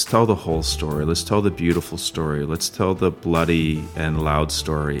 Let's tell the whole story. Let's tell the beautiful story. Let's tell the bloody and loud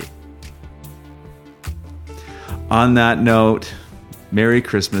story. On that note, Merry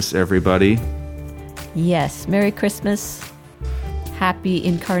Christmas, everybody. Yes, Merry Christmas. Happy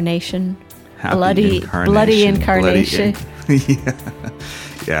Incarnation. Bloody Incarnation.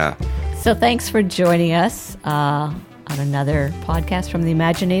 Yeah. So thanks for joining us on another podcast from the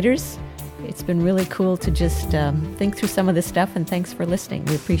Imaginators. It's been really cool to just think through some of this stuff, and thanks for listening.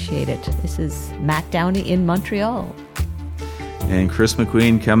 We appreciate it. This is Matt Downey in Montreal. And Chris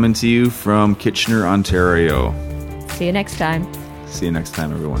McQueen coming to you from Kitchener, Ontario. See you next time. See you next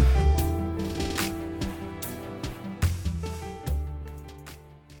time, everyone.